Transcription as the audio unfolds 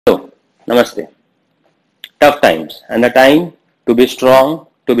Namaste. Tough times and the time to be strong,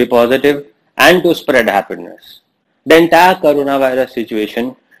 to be positive and to spread happiness. The entire coronavirus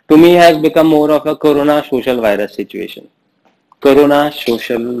situation to me has become more of a corona social virus situation. Corona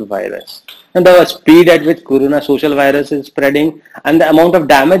social virus. And the speed at which corona social virus is spreading and the amount of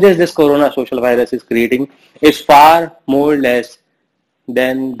damages this corona social virus is creating is far more less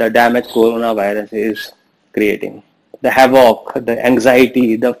than the damage coronavirus is creating. The havoc, the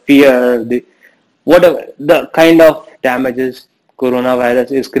anxiety, the fear, the whatever the kind of damages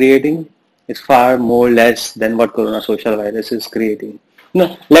coronavirus is creating is far more less than what corona social virus is creating.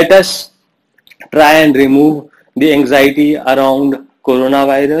 No, let us try and remove the anxiety around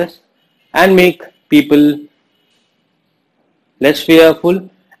coronavirus and make people less fearful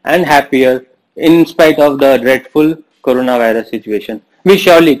and happier in spite of the dreadful coronavirus situation. We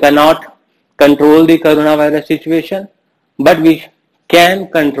surely cannot control the coronavirus situation, but we can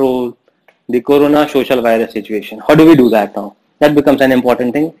control the corona social virus situation. How do we do that now? That becomes an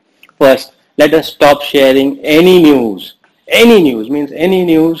important thing. First, let us stop sharing any news. Any news means any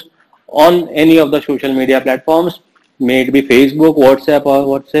news on any of the social media platforms, may it be Facebook, WhatsApp or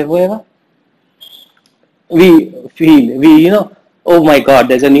whatsoever. We feel, oh my God,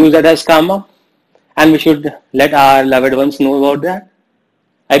 there's a news that has come up and we should let our loved ones know about that.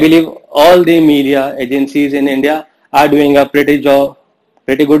 I believe all the media agencies in India are doing a pretty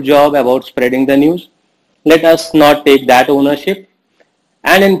good job about spreading the news. Let us not take that ownership,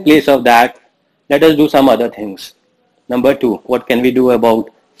 and in place of that, let us do some other things. Number two, what can we do about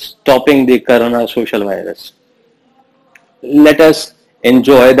stopping the corona social virus? Let us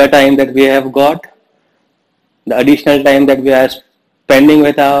enjoy the time that we have got, the additional time that we are spending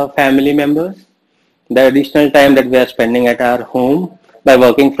with our family members, the additional time that we are spending at our home by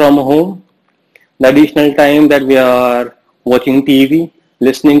working from home, the additional time that we are watching TV,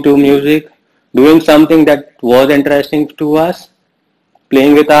 listening to music, doing something that was interesting to us,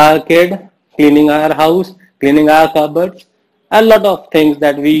 playing with our kid, cleaning our house, cleaning our cupboards, a lot of things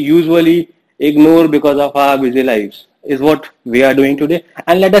that we usually ignore because of our busy lives is what we are doing today,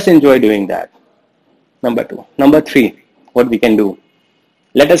 and let us enjoy doing that. Number two. Number three, what we can do.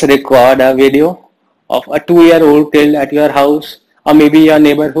 Let us record a video of a 2-year-old kid at your house or maybe your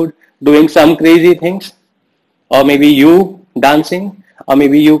neighborhood doing some crazy things, or maybe you dancing, or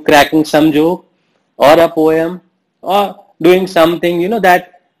maybe you cracking some joke or a poem or doing something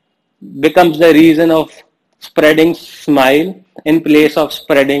that becomes the reason of spreading smile in place of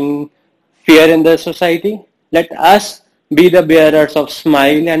spreading fear in the society. Let us be the bearers of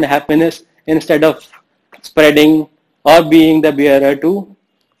smile and happiness instead of spreading or being the bearer to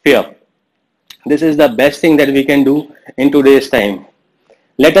fear. This is the best thing that we can do in today's time.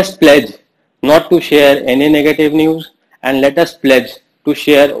 Let us pledge not to share any negative news, and let us pledge to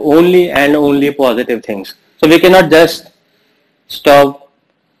share only and only positive things. So we cannot just stop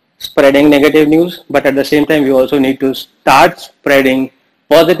spreading negative news, but at the same time we also need to start spreading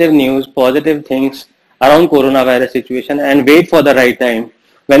positive news, positive things around coronavirus situation and wait for the right time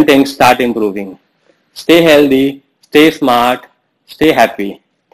when things start improving. Stay healthy, stay smart, stay happy.